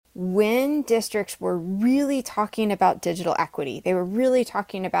when districts were really talking about digital equity. They were really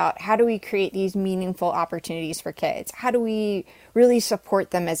talking about how do we create these meaningful opportunities for kids? How do we really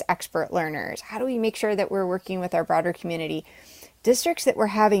support them as expert learners? How do we make sure that we're working with our broader community? Districts that were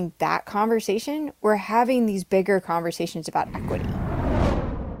having that conversation were having these bigger conversations about equity.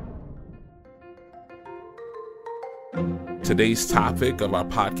 Today's topic of our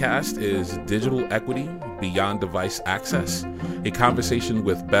podcast is Digital Equity Beyond Device Access, a conversation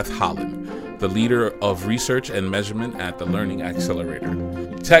with Beth Holland, the leader of research and measurement at the Learning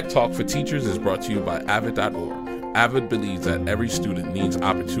Accelerator. Tech Talk for Teachers is brought to you by Avid.org. Avid believes that every student needs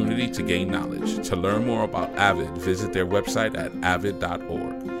opportunity to gain knowledge. To learn more about Avid, visit their website at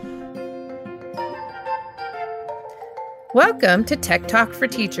avid.org. Welcome to Tech Talk for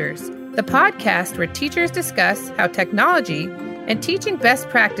Teachers, the podcast where teachers discuss how technology and teaching best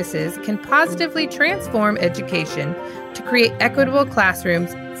practices can positively transform education to create equitable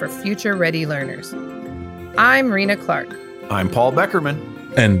classrooms for future-ready learners. I'm Rena Clark. I'm Paul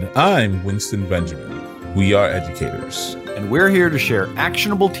Beckerman. And I'm Winston Benjamin. We are educators. And we're here to share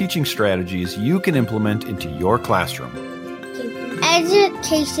actionable teaching strategies you can implement into your classroom.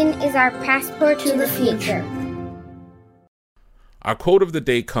 Education is our passport to the future. Our quote of the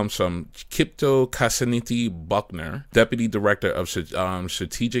day comes from Kipto Kasaniti Buckner, Deputy Director of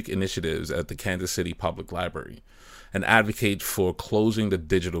Strategic Initiatives at the Kansas City Public Library, an advocate for closing the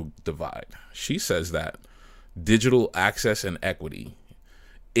digital divide. She says that digital access and equity,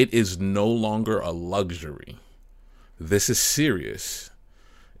 it is no longer a luxury. This is serious.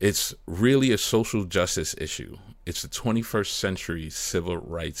 It's really a social justice issue. It's a 21st century civil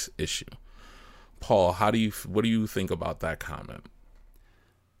rights issue. Paul, what do you think about that comment?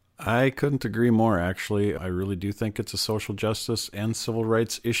 I couldn't agree more, actually. I really do think it's a social justice and civil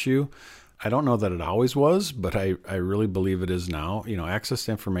rights issue. I don't know that it always was, but I really believe it is now. You know, access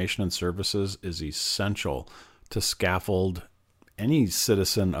to information and services is essential to scaffold any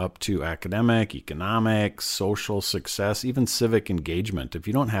citizen up to academic, economic, social success, even civic engagement. If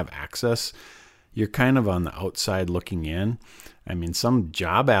you don't have access, you're kind of on the outside looking in. I mean, some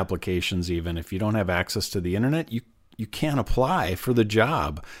job applications, even if you don't have access to the internet, you can't apply for the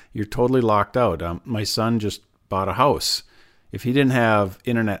job. You're totally locked out. My son just bought a house. If he didn't have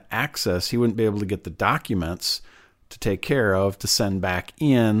internet access, he wouldn't be able to get the documents to take care of, to send back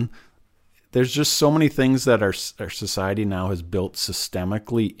in. There's just so many things that our society now has built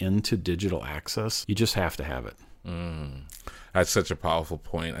systemically into digital access. You just have to have it. That's such a powerful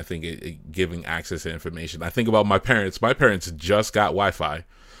point. I think giving access to information. I think about my parents. My parents just got Wi-Fi.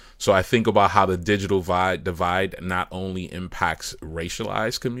 So I think about how the digital divide not only impacts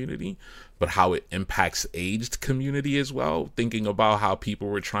racialized community, but how it impacts aged community as well. Thinking about how people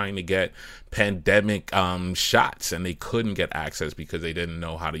were trying to get pandemic shots and they couldn't get access because they didn't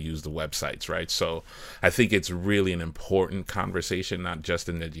know how to use the websites, right? So I think it's really an important conversation, not just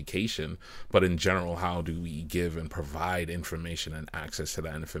in education, but in general. How do we give and provide information and access to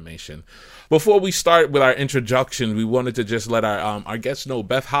that information? Before we start with our introduction, we wanted to just let our guests know,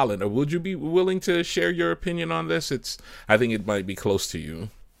 Beth Holland, or would you be willing to share your opinion on this? I think it might be close to you.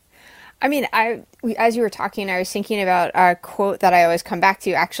 I mean, as you were talking, I was thinking about a quote that I always come back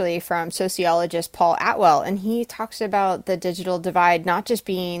to, actually, from sociologist Paul Atwell. And he talks about the digital divide not just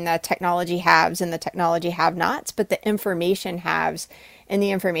being the technology haves and the technology have-nots, but the information haves and the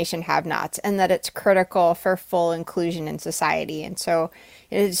information have-nots, and that it's critical for full inclusion in society. And so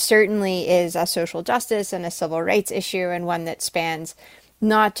it certainly is a social justice and a civil rights issue, and one that spans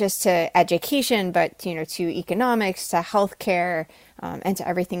not just to education, but, to economics, to healthcare, and to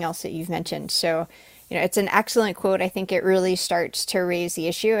everything else that you've mentioned. So, it's an excellent quote. I think it really starts to raise the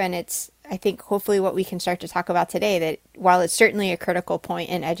issue. And it's, I think, hopefully what we can start to talk about today, that while it's certainly a critical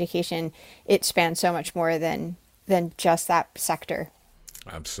point in education, it spans so much more than just that sector.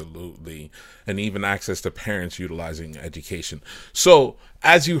 Absolutely. And even access to parents utilizing education. So,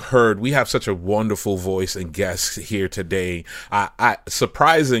 as you heard, we have such a wonderful voice and guest here today. I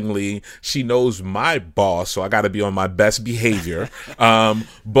surprisingly, she knows my boss, so I got to be on my best behavior.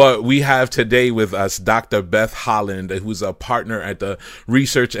 But we have today with us Dr. Beth Holland, who's a partner at the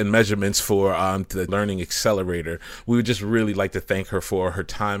Research and Measurements for the Learning Accelerator. We would just really like to thank her for her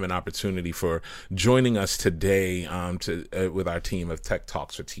time and opportunity for joining us today with our team of Tech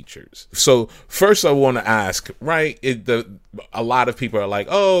Talks for Teachers. So first, I want to ask, right? A lot of people are like,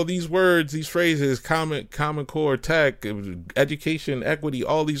 oh, these words, these phrases, common core, tech, education, equity,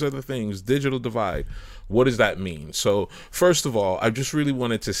 all these other things, digital divide. What does that mean? So first of all, I just really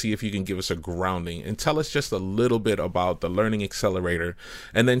wanted to see if you can give us a grounding and tell us just a little bit about the Learning Accelerator,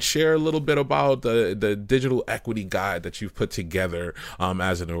 and then share a little bit about the digital equity guide that you've put together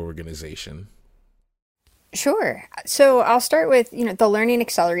as an organization. Sure. So I'll start with, the Learning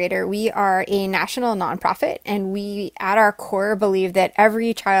Accelerator. We are a national nonprofit, and we, at our core, believe that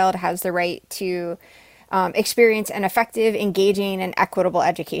every child has the right to experience an effective, engaging, and equitable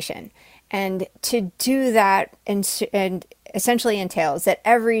education. And to do that and essentially entails that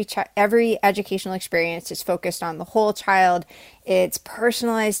every educational experience is focused on the whole child. It's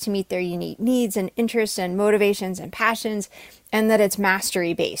personalized to meet their unique needs and interests and motivations and passions, and that it's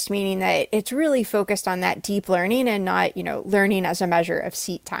mastery based, meaning that it's really focused on that deep learning and not, learning as a measure of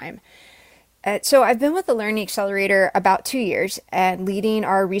seat time. So I've been with the Learning Accelerator about 2 years and leading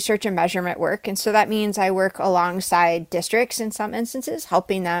our research and measurement work. And so that means I work alongside districts in some instances,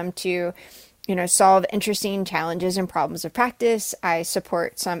 helping them to, solve interesting challenges and problems of practice. I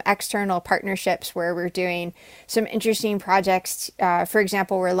support some external partnerships where we're doing some interesting projects. For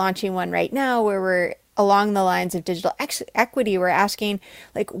example, we're launching one right now where we're along the lines of digital equity. We're asking,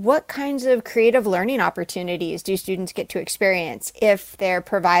 what kinds of creative learning opportunities do students get to experience if they're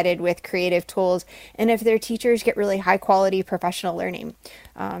provided with creative tools and if their teachers get really high quality professional learning?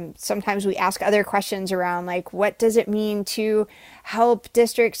 Sometimes we ask other questions around, what does it mean to help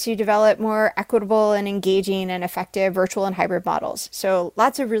districts to develop more equitable and engaging and effective virtual and hybrid models? So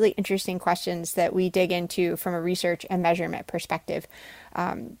lots of really interesting questions that we dig into from a research and measurement perspective.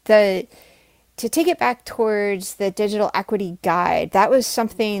 To take it back towards the digital equity guide, that was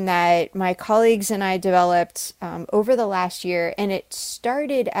something that my colleagues and I developed over the last year, and it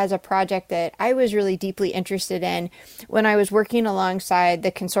started as a project that I was really deeply interested in when I was working alongside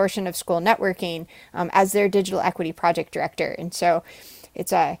the Consortium of School Networking as their digital equity project director. And so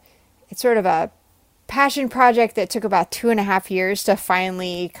it's sort of a passion project that took about 2.5 years to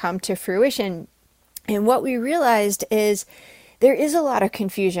finally come to fruition. And what we realized is there is a lot of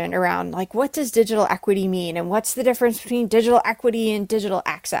confusion around what does digital equity mean, and what's the difference between digital equity and digital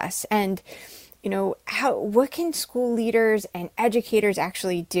access, and what can school leaders and educators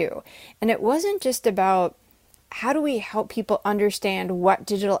actually do? And it wasn't just about how do we help people understand what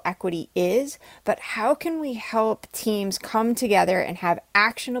digital equity is, but how can we help teams come together and have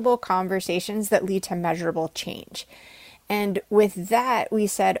actionable conversations that lead to measurable change? And with that, we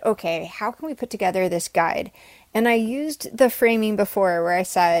said, okay, how can we put together this guide? And I used the framing before where I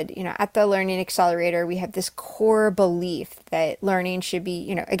said, at the Learning Accelerator, we have this core belief that learning should be,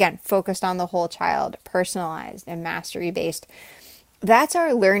 again, focused on the whole child, personalized and mastery based. That's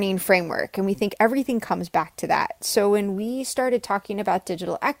our learning framework. And we think everything comes back to that. So when we started talking about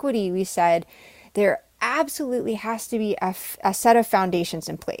digital equity, we said there absolutely has to be a set of foundations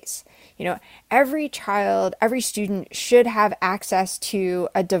in place. Every child, every student should have access to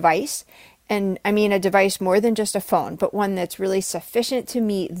a device. And I mean a device more than just a phone, but one that's really sufficient to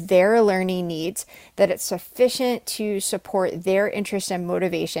meet their learning needs, that it's sufficient to support their interests and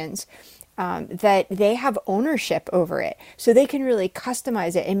motivations, that they have ownership over it. So they can really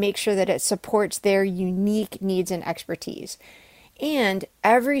customize it and make sure that it supports their unique needs and expertise. And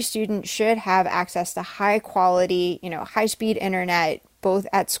every student should have access to high quality, high-speed internet, both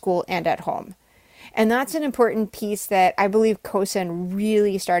at school and at home. And that's an important piece that I believe COSN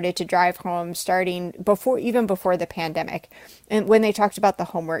really started to drive home starting even before the pandemic. And when they talked about the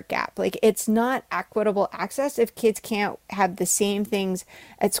homework gap, it's not equitable access if kids can't have the same things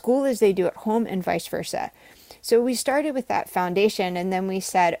at school as they do at home and vice versa. So we started with that foundation, and then we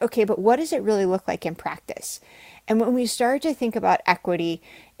said, okay, but what does it really look like in practice? And when we start to think about equity,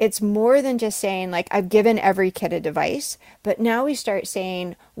 it's more than just saying, I've given every kid a device, but now we start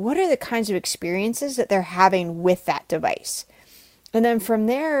saying, what are the kinds of experiences that they're having with that device? And then from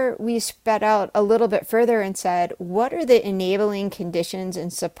there, we sped out a little bit further and said, what are the enabling conditions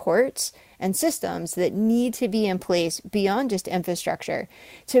and supports and systems that need to be in place beyond just infrastructure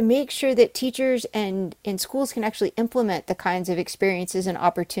to make sure that teachers and in schools can actually implement the kinds of experiences and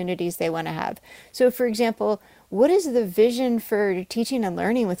opportunities they want to have? So for example, what is the vision for teaching and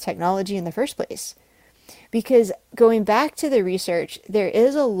learning with technology in the first place? Because going back to the research, there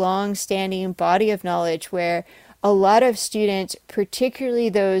is a long-standing body of knowledge where a lot of students, particularly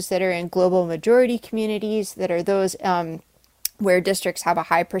those that are in global majority communities, that are those where districts have a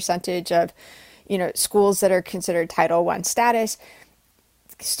high percentage of, schools that are considered Title I status,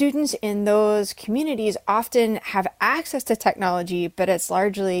 students in those communities often have access to technology, but it's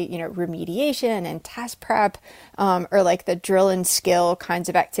largely, remediation and test prep, or like the drill and skill kinds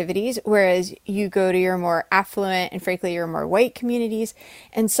of activities. Whereas you go to your more affluent and frankly, your more white communities,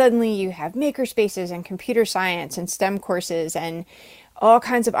 and suddenly you have maker spaces and computer science and STEM courses and all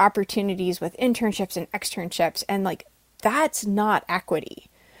kinds of opportunities with internships and externships. And like, that's not equity.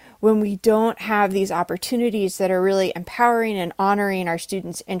 When we don't have these opportunities that are really empowering and honoring our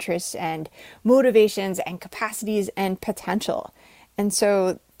students' interests and motivations and capacities and potential. And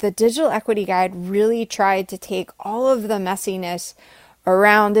so the Digital Equity Guide really tried to take all of the messiness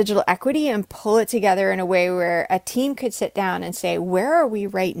around digital equity and pull it together in a way where a team could sit down and say, where are we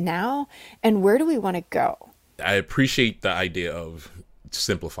right now and where do we want to go? I appreciate the idea of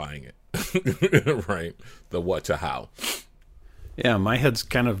simplifying it, right? The what to how. Yeah, my head's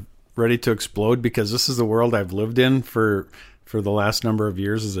kind of ready to explode because this is the world I've lived in for the last number of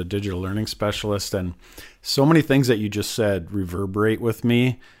years as a digital learning specialist, and so many things that you just said reverberate with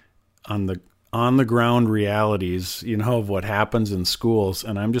me on the ground realities, of what happens in schools.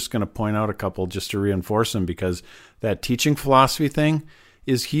 And I'm just going to point out a couple just to reinforce them, because that teaching philosophy thing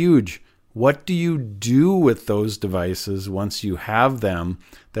is huge. What do you do with those devices once you have them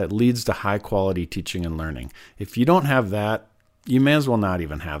that leads to high quality teaching and learning? If you don't have that, you may as well not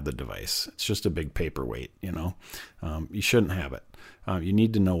even have the device. It's just a big paperweight, You shouldn't have it. You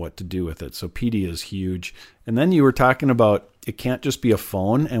need to know what to do with it. So PD is huge. And then you were talking about it can't just be a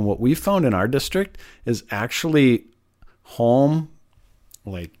phone. And what we found in our district is actually home,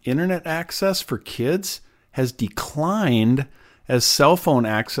 like internet access for kids has declined as cell phone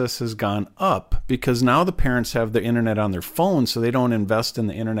access has gone up, because now the parents have the internet on their phone, so they don't invest in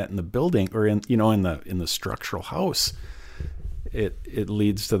the internet in the building or in the structural house. It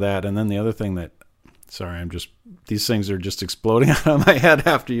leads to that. And then the other thing that, these things are just exploding out of my head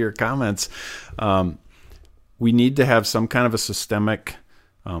after your comments. We need to have some kind of a systemic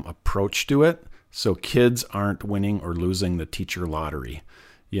approach to it, so kids aren't winning or losing the teacher lottery.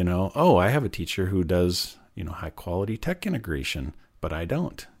 I have a teacher who does, high quality tech integration, but I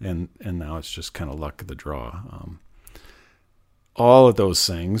don't. And now it's just kind of luck of the draw. All of those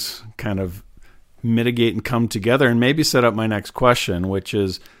things kind of mitigate and come together and maybe set up my next question, which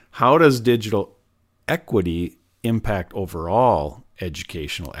is, how does digital equity impact overall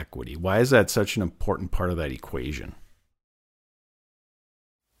educational equity? Why is that such an important part of that equation?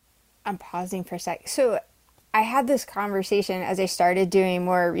 I'm pausing for a sec. So I had this conversation as I started doing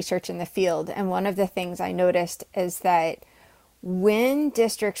more research in the field. And one of the things I noticed is that when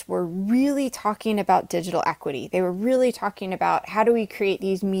districts were really talking about digital equity, they were really talking about how do we create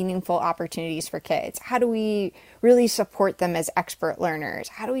these meaningful opportunities for kids? How do we really support them as expert learners?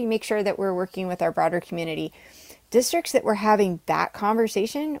 How do we make sure that we're working with our broader community? Districts that were having that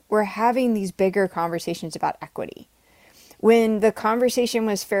conversation were having these bigger conversations about equity. When the conversation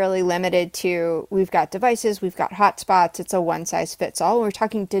was fairly limited to, we've got devices, we've got hotspots, it's a one size fits all, we're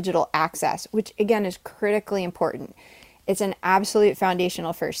talking digital access, which again is critically important. It's an absolute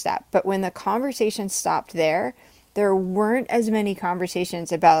foundational first step. But when the conversation stopped there weren't as many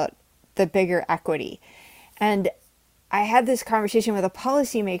conversations about the bigger equity. And I had this conversation with a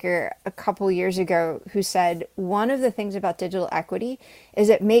policymaker a couple years ago who said one of the things about digital equity is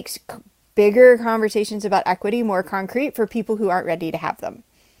it makes bigger conversations about equity more concrete for people who aren't ready to have them,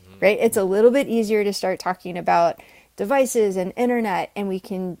 right? It's a little bit easier to start talking about devices and internet, and we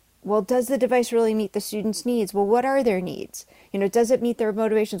can, well, does the device really meet the student's needs? Well, what are their needs? Does it meet their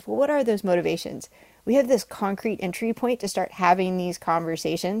motivations? Well, what are those motivations? We have this concrete entry point to start having these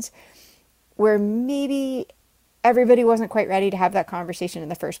conversations where maybe everybody wasn't quite ready to have that conversation in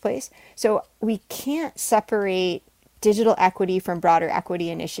the first place. So we can't separate digital equity from broader equity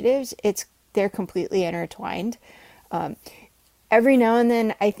initiatives. They're completely intertwined. Every now and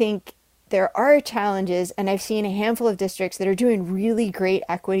then, I think there are challenges, and I've seen a handful of districts that are doing really great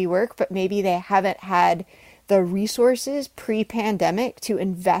equity work, but maybe they haven't had the resources pre-pandemic to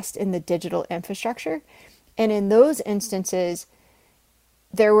invest in the digital infrastructure. And in those instances,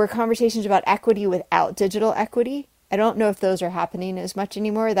 there were conversations about equity without digital equity. I don't know if those are happening as much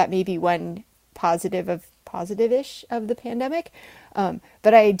anymore. That may be one positive-ish of the pandemic.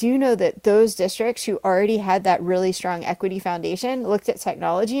 But I do know that those districts who already had that really strong equity foundation looked at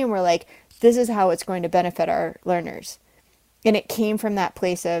technology and were like, this is how it's going to benefit our learners. And it came from that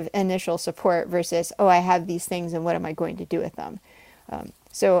place of initial support versus, I have these things and what am I going to do with them?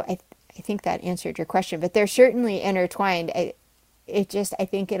 So I think that answered your question, but they're certainly intertwined. I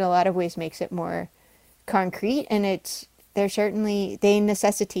think in a lot of ways makes it more concrete, and they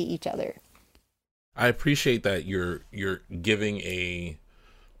necessitate each other. I appreciate that you're giving a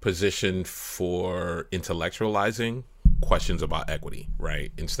positioned for intellectualizing questions about equity,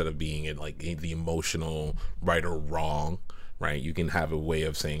 right? Instead of being in like the emotional right or wrong, right? You can have a way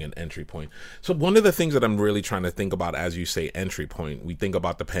of saying an entry point. So one of the things that I'm really trying to think about as you say entry point, we think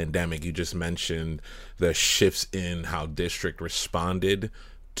about the pandemic. You just mentioned the shifts in how district responded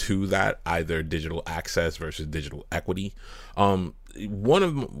to that, either digital access versus digital equity.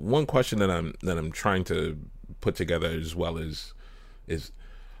 One question that I'm trying to put together as well is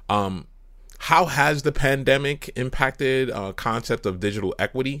how has the pandemic impacted concept of digital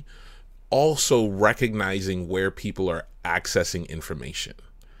equity? Also recognizing where people are accessing information,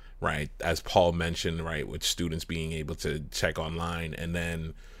 right? As Paul mentioned, right, with students being able to check online and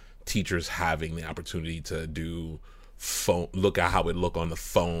then teachers having the opportunity to look at how it looked on the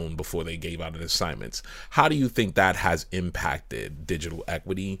phone before they gave out assignments. How do you think that has impacted digital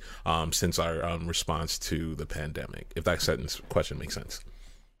equity since our response to the pandemic? If that question makes sense.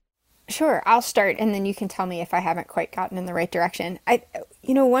 Sure, I'll start and then you can tell me if I haven't quite gotten in the right direction.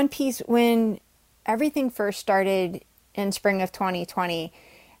 One piece, when everything first started in spring of 2020,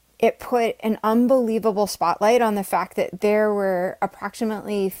 it put an unbelievable spotlight on the fact that there were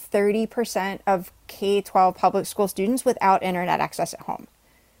approximately 30% of K-12 public school students without internet access at home,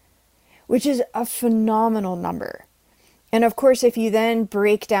 which is a phenomenal number. And of course, if you then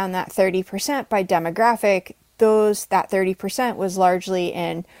break down that 30% by demographic, that 30% was largely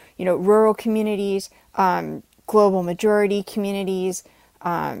in, rural communities, global majority communities.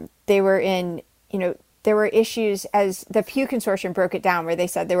 They were in, there were issues, as the Pew Consortium broke it down, where they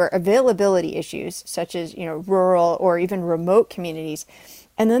said there were availability issues, such as, rural or even remote communities.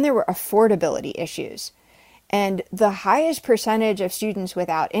 And then there were affordability issues. And the highest percentage of students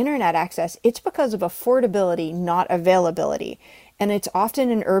without internet access, it's because of affordability, not availability. And it's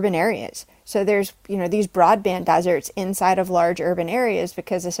often in urban areas. So there's, these broadband deserts inside of large urban areas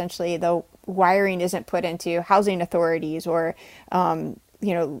because essentially the wiring isn't put into housing authorities or,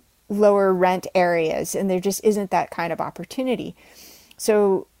 lower rent areas. And there just isn't that kind of opportunity.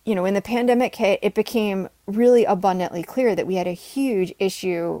 So, when the pandemic hit, it became really abundantly clear that we had a huge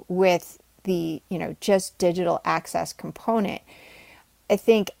issue with the, just digital access component. I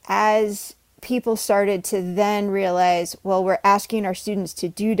think as people started to then realize, well, we're asking our students to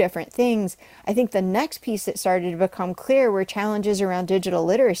do different things, I think the next piece that started to become clear were challenges around digital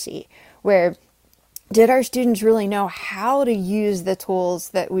literacy, where did our students really know how to use the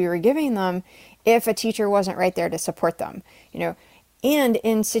tools that we were giving them if a teacher wasn't right there to support them? And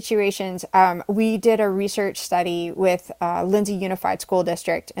in situations, we did a research study with Lindsay Unified School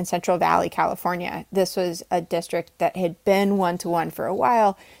District in Central Valley, California. This was a district that had been one-to-one for a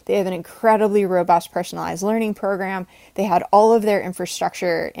while. They have an incredibly robust personalized learning program. They had all of their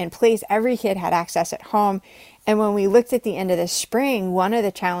infrastructure in place. Every kid had access at home. And when we looked at the end of the spring, one of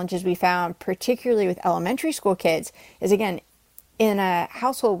the challenges we found, particularly with elementary school kids, is again, in a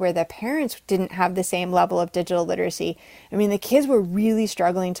household where the parents didn't have the same level of digital literacy. I mean, the kids were really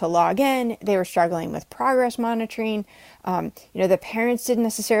struggling to log in. They were struggling with progress monitoring. The parents didn't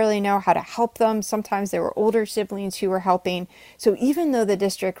necessarily know how to help them. Sometimes there were older siblings who were helping. So even though the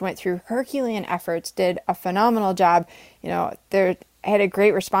district went through Herculean efforts, did a phenomenal job, I had a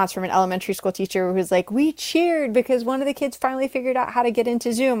great response from an elementary school teacher who was like, we cheered because one of the kids finally figured out how to get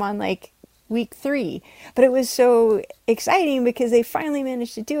into Zoom on week 3, but it was so exciting because they finally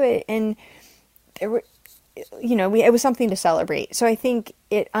managed to do it, and there were, it was something to celebrate. So I think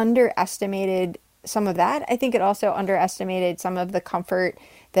it underestimated some of that. I think it also underestimated some of the comfort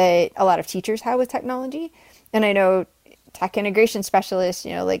that a lot of teachers have with technology. And I know tech integration specialists,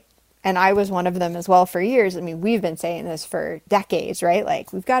 and I was one of them as well for years. I mean, we've been saying this for decades, right?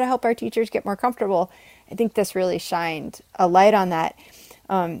 We've got to help our teachers get more comfortable. I think this really shined a light on that.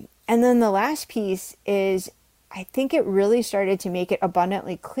 And then the last piece is, I think it really started to make it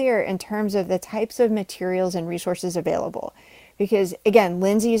abundantly clear in terms of the types of materials and resources available. Because again,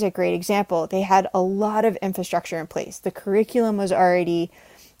 Lindsay is a great example. They had a lot of infrastructure in place. The curriculum was already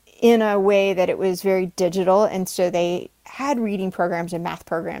in a way that it was very digital. And so they had reading programs and math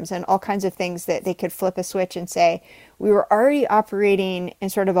programs and all kinds of things that they could flip a switch and say, we were already operating in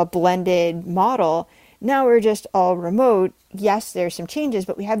sort of a blended model. Now we're just all remote. Yes, there's some changes,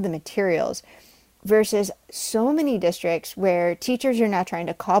 but we have the materials. Versus so many districts where teachers are now trying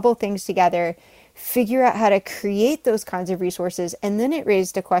to cobble things together, figure out how to create those kinds of resources. And then it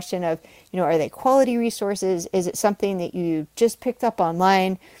raised a question of, are they quality resources? Is it something that you just picked up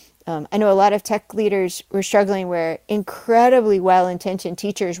online? I know a lot of tech leaders were struggling where incredibly well-intentioned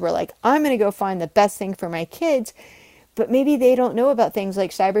teachers were like, I'm going to go find the best thing for my kids. But maybe they don't know about things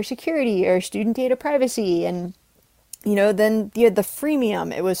like cybersecurity or student data privacy. And Then you had the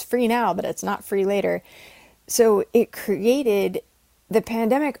freemium. It was free now, but it's not free later. So the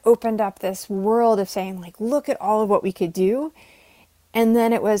pandemic opened up this world of saying, like, look at all of what we could do. And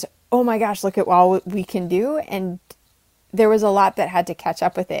then it was, oh my gosh, look at all we can do. And there was a lot that had to catch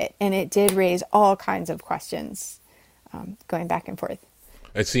up with it. And it did raise all kinds of questions going back and forth.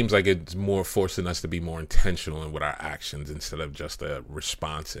 It seems like it's more forcing us to be more intentional with our actions instead of just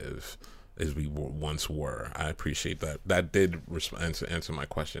responsive as we once were. I appreciate that. That did answer my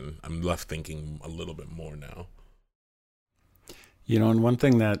question. I'm left thinking a little bit more now. And one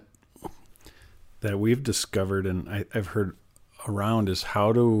thing that we've discovered and I've heard around is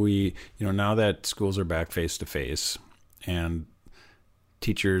how do we, now that schools are back face-to-face and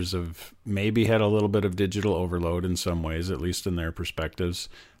teachers have maybe had a little bit of digital overload in some ways, at least in their perspectives,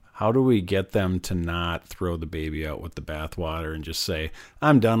 how do we get them to not throw the baby out with the bathwater and just say,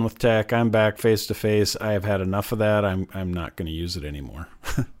 I'm done with tech, I'm back face-to-face, I have had enough of that, I'm not going to use it anymore?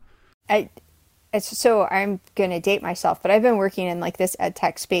 So I'm going to date myself, but I've been working in like this ed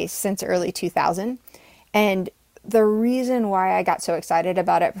tech space since early 2000. And the reason why I got so excited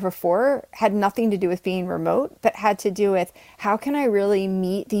about it before had nothing to do with being remote, but had to do with how can I really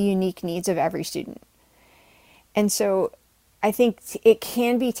meet the unique needs of every student? And so I think it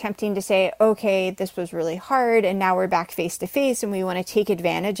can be tempting to say, okay, this was really hard and now we're back face to face and we want to take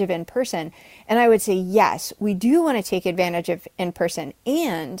advantage of in person. And I would say, yes, we do want to take advantage of in person.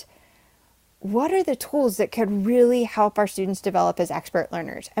 And what are the tools that could really help our students develop as expert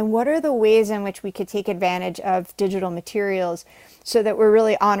learners? And what are the ways in which we could take advantage of digital materials so that we're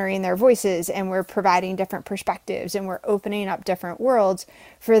really honoring their voices and we're providing different perspectives and we're opening up different worlds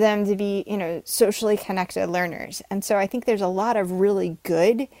for them to be, socially connected learners? And so I think there's a lot of really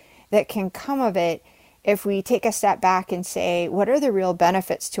good that can come of it if we take a step back and say, what are the real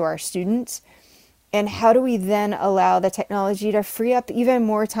benefits to our students? And how do we then allow the technology to free up even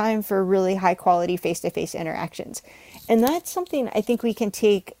more time for really high quality face-to-face interactions? And that's something I think we can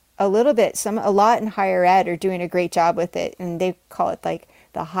take a lot in higher ed are doing a great job with it. And they call it like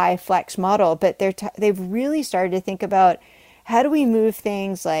the high flex model, but they've really started to think about how do we move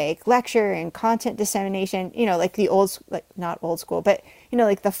things like lecture and content dissemination, like not old school, but,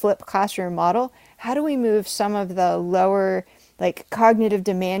 like the flipped classroom model. How do we move some of the lower like cognitive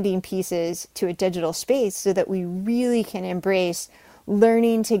demanding pieces to a digital space so that we really can embrace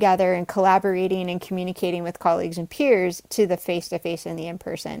learning together and collaborating and communicating with colleagues and peers to the face-to-face and the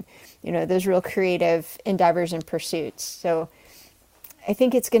in-person, those real creative endeavors and pursuits. So I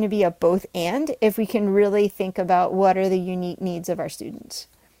think it's going to be a both and if we can really think about what are the unique needs of our students.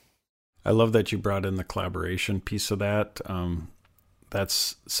 I love that you brought in the collaboration piece of that.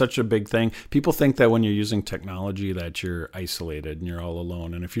 That's such a big thing. People think that when you're using technology that you're isolated and you're all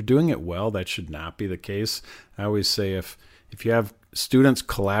alone. And if you're doing it well, that should not be the case. I always say if you have students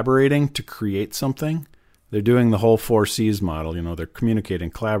collaborating to create something, they're doing the whole 4Cs model. They're communicating,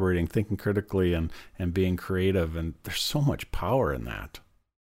 collaborating, thinking critically, and being creative. And there's so much power in that.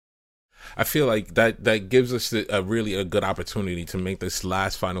 I feel like that gives us a good opportunity to make this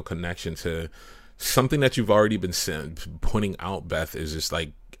last final connection to something that you've already been pointing out, Beth, is this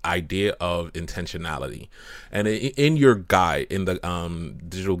like idea of intentionality. And in your guide, in the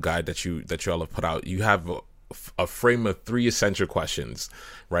digital guide that you all have put out, you have a frame of 3 essential questions,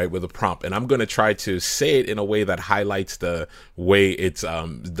 right, with a prompt. And I'm going to try to say it in a way that highlights the way it's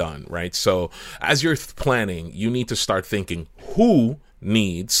done, right? So as you're planning, you need to start thinking who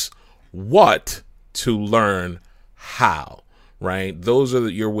needs what to learn how. Right? Those are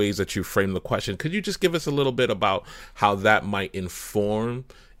your ways that you frame the question. Could you just give us a little bit about how that might inform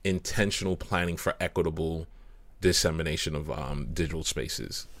intentional planning for equitable dissemination of digital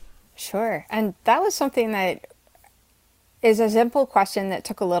spaces? Sure. And that was something that is a simple question that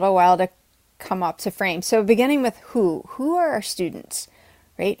took a little while to come up to frame. So beginning with who are our students,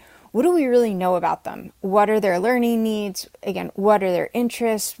 right? What do we really know about them? What are their learning needs? Again, what are their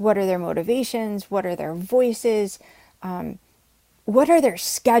interests? What are their motivations? What are their voices? What are their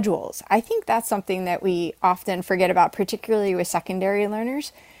schedules? I think that's something that we often forget about, particularly with secondary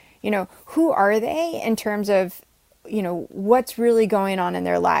learners. Who are they in terms of, what's really going on in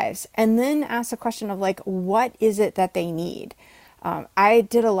their lives? And then ask the question of like, what is it that they need? I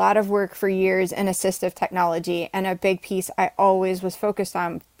did a lot of work for years in assistive technology, and a big piece I always was focused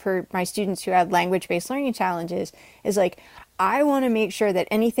on for my students who had language-based learning challenges is like, I want to make sure that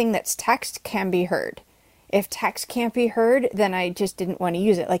anything that's text can be heard. If text can't be heard, then I just didn't want to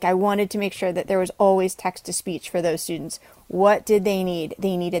use it. Like I wanted to make sure that there was always text to speech for those students. What did they need?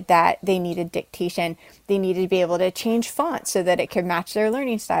 They needed that. They needed dictation. They needed to be able to change fonts so that it could match their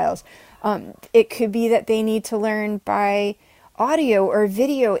learning styles. It could be that they need to learn by audio or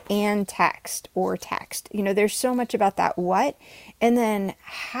video and text or text. There's so much about that what and then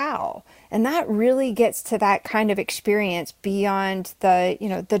how. And that really gets to that kind of experience beyond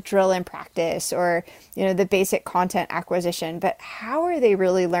the drill and practice or, the basic content acquisition. But how are they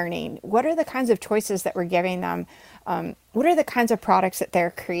really learning? What are the kinds of choices that we're giving them? What are the kinds of products that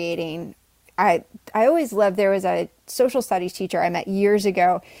they're creating? I always loved, there was a social studies teacher I met years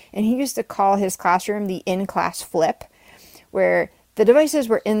ago, and he used to call his classroom the in-class flip, where the devices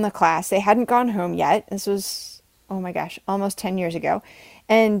were in the class. They hadn't gone home yet. This was, oh my gosh, almost 10 years ago.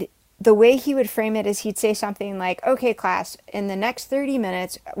 And the way he would frame it is he'd say something like, okay, class, in the next 30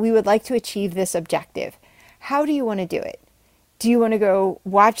 minutes, we would like to achieve this objective. How do you want to do it? Do you want to go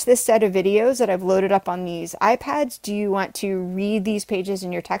watch this set of videos that I've loaded up on these iPads? Do you want to read these pages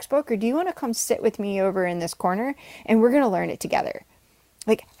in your textbook? Or do you want to come sit with me over in this corner and we're going to learn it together?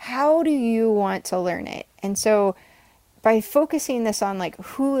 Like, how do you want to learn it? And so by focusing this on like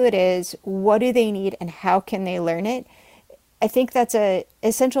who it is, what do they need, and how can they learn it, I think that's an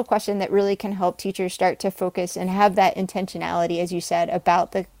essential question that really can help teachers start to focus and have that intentionality, as you said,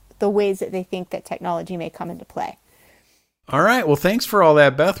 about the ways that they think that technology may come into play. All right. Well, thanks for all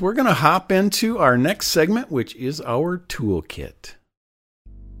that, Beth. We're going to hop into our next segment, which is our toolkit.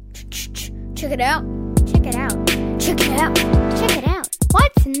 Check it out. Check it out. Check it out. Check it out.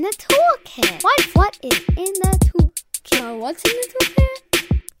 What's in the toolkit? What is in the toolkit? What's in the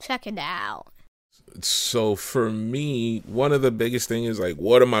toolkit? Check it out. So for me, one of the biggest things is like,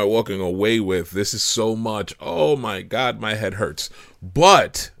 what am I walking away with? This is so much. Oh my God, my head hurts.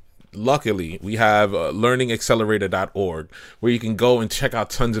 But luckily, we have learningaccelerator.org where you can go and check out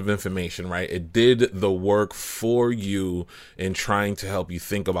tons of information, right? It did the work for you in trying to help you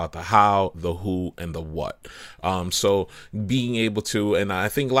think about the how, the who, and the what. So being able to, and I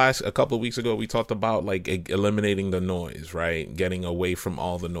think a couple of weeks ago, we talked about like eliminating the noise, right? Getting away from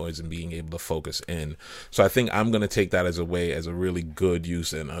all the noise and being able to focus in. So I think I'm going to take that as a really good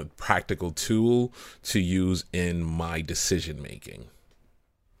use and a practical tool to use in my decision making.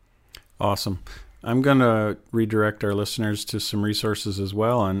 Awesome. I'm going to redirect our listeners to some resources as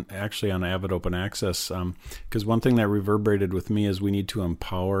well, and actually on Avid Open Access, because one thing that reverberated with me is we need to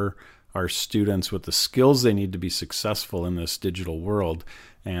empower our students with the skills they need to be successful in this digital world,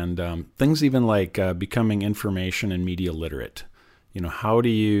 and things even like becoming information and media literate. How do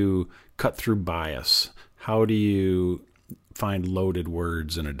you cut through bias? How do you find loaded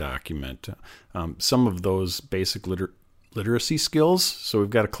words in a document? Some of those basic literacy skills. So we've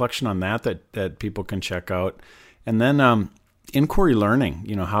got a collection on that people can check out. And then inquiry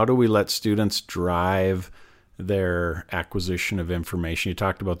learning. How do we let students drive their acquisition of information? You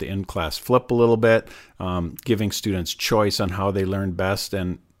talked about the in-class flip a little bit, giving students choice on how they learn best.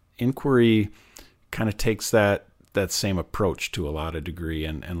 And inquiry kind of takes that same approach to a lot of degree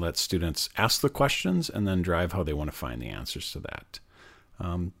and lets students ask the questions and then drive how they want to find the answers to that.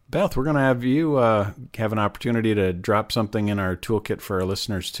 Beth, we're going to have you have an opportunity to drop something in our toolkit for our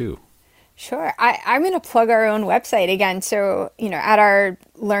listeners too. Sure. I'm going to plug our own website again. So, at our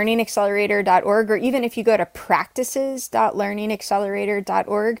learningaccelerator.org, or even if you go to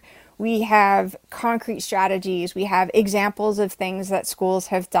practices.learningaccelerator.org, we have concrete strategies. We have examples of things that schools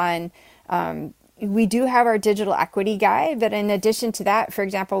have done. We do have our digital equity guide, but in addition to that, for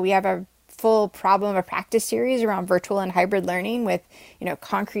example, we have a full problem of practice series around virtual and hybrid learning with,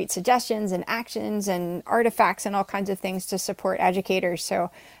 concrete suggestions and actions and artifacts and all kinds of things to support educators. So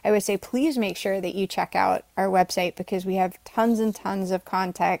I would say, please make sure that you check out our website because we have tons and tons of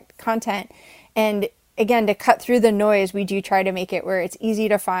content. And again, to cut through the noise, we do try to make it where it's easy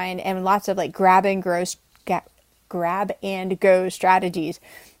to find and lots of like grab and go strategies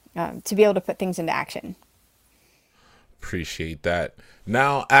to be able to put things into action. Appreciate that.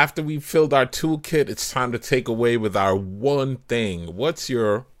 Now, after we've filled our toolkit, it's time to take away with our one thing. What's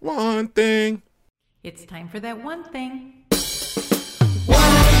your one thing? It's time for that one thing.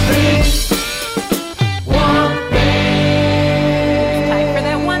 One thing. One thing. It's time for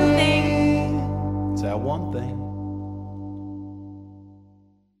that one thing. It's that one thing.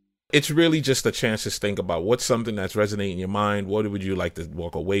 It's really just a chance to think about what's something that's resonating in your mind. What would you like to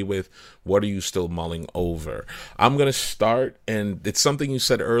walk away with? What are you still mulling over? I'm going to start, and it's something you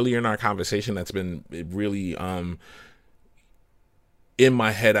said earlier in our conversation that's been really in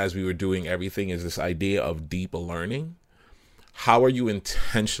my head as we were doing everything, is this idea of deep learning. How are you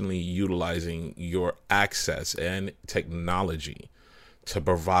intentionally utilizing your access and technology to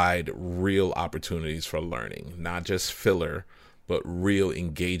provide real opportunities for learning, not just filler, but real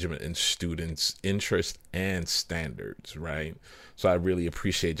engagement in students' interest and standards, right? So I really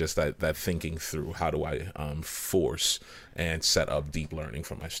appreciate just that thinking through how do I force and set up deep learning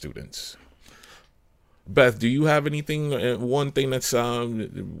for my students. Beth, do you have anything, one thing that's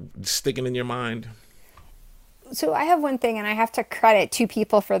sticking in your mind? So I have one thing, and I have to credit two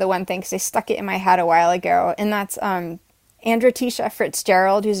people for the one thing because I stuck it in my head a while ago, and that's Andretisha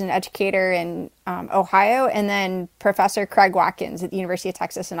Fitzgerald, who's an educator in Ohio, and then Professor Craig Watkins at the University of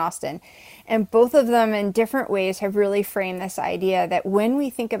Texas in Austin. And both of them in different ways have really framed this idea that when we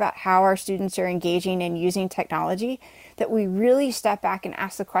think about how our students are engaging and using technology, that we really step back and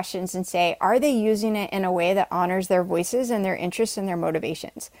ask the questions and say, are they using it in a way that honors their voices and their interests and their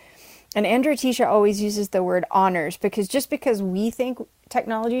motivations? And Andretisha always uses the word honors, because just because we think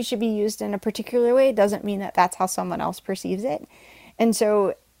technology should be used in a particular way doesn't mean that that's how someone else perceives it. And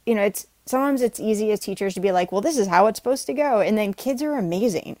so, sometimes it's easy as teachers to be like, well, this is how it's supposed to go. And then kids are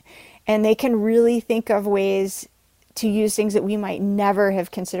amazing, and they can really think of ways to use things that we might never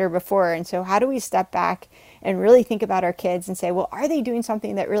have considered before. And so how do we step back and really think about our kids and say, well, are they doing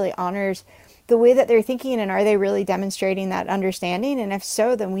something that really honors the way that they're thinking, and are they really demonstrating that understanding? And if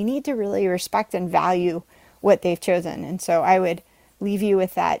so, then we need to really respect and value what they've chosen. And so I would leave you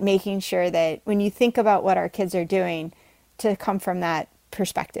with that, making sure that when you think about what our kids are doing, to come from that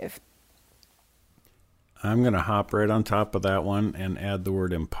perspective. I'm going to hop right on top of that one and add the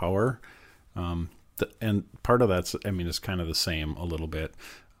word empower. And part of that's, it's kind of the same a little bit.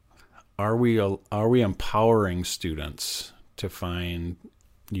 Are we empowering students to find,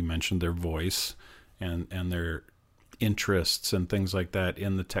 you mentioned their voice and their interests and things like that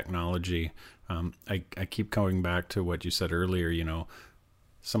in the technology? I keep coming back to what you said earlier,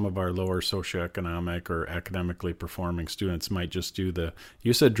 some of our lower socioeconomic or academically performing students might just do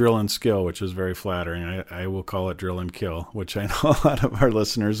you said drill and skill, which is very flattering. I will call it drill and kill, which I know a lot of our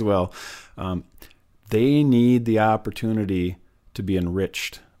listeners will. They need the opportunity to be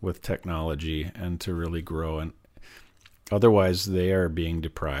enriched with technology and to really grow. And otherwise, they are being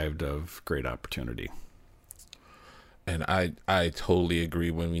deprived of great opportunity. And I totally agree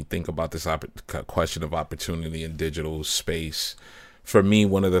when we think about this question of opportunity in digital space. For me,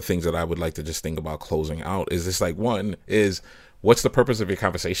 one of the things that I would like to just think about closing out is this, one is, what's the purpose of your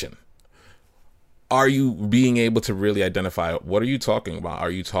conversation? Are you being able to really identify, what are you talking about? Are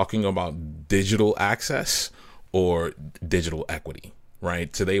you talking about digital access or digital equity?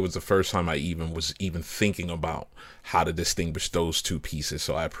 Right? Today was the first time I was thinking about how to distinguish those two pieces.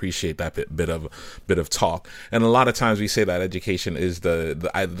 So I appreciate that bit of talk. And a lot of times we say that education is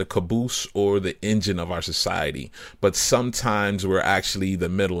either the caboose or the engine of our society, but sometimes we're actually the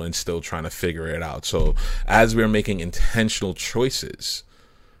middle and still trying to figure it out. So as we're making intentional choices,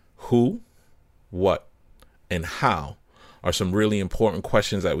 who, what, and how are some really important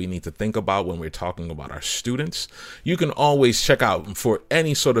questions that we need to think about when we're talking about our students. You can always check out for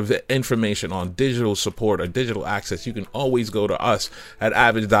any sort of information on digital support or digital access. You can always go to us at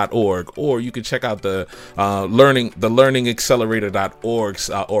avid.org, or you can check out the learningaccelerator.org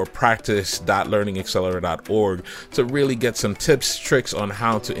or practice.learningaccelerator.org to really get some tips, tricks on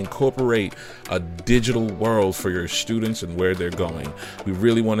how to incorporate a digital world for your students and where they're going. We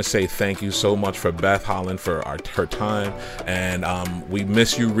really want to say thank you so much for Beth Holland for her time. And we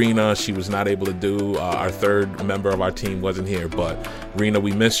miss you, Rena. She was not able to do, our third member of our team wasn't here, but Rena,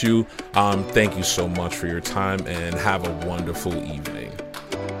 we miss you. Thank you so much for your time, and have a wonderful evening.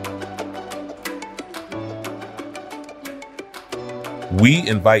 We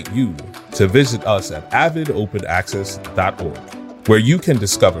invite you to visit us at avidopenaccess.org, where you can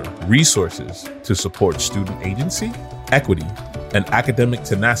discover resources to support student agency, equity, and academic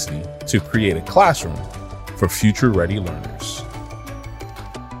tenacity to create a classroom for future-ready learners.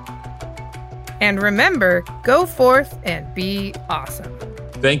 And remember, go forth and be awesome.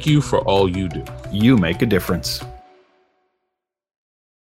 Thank you for all you do. You make a difference.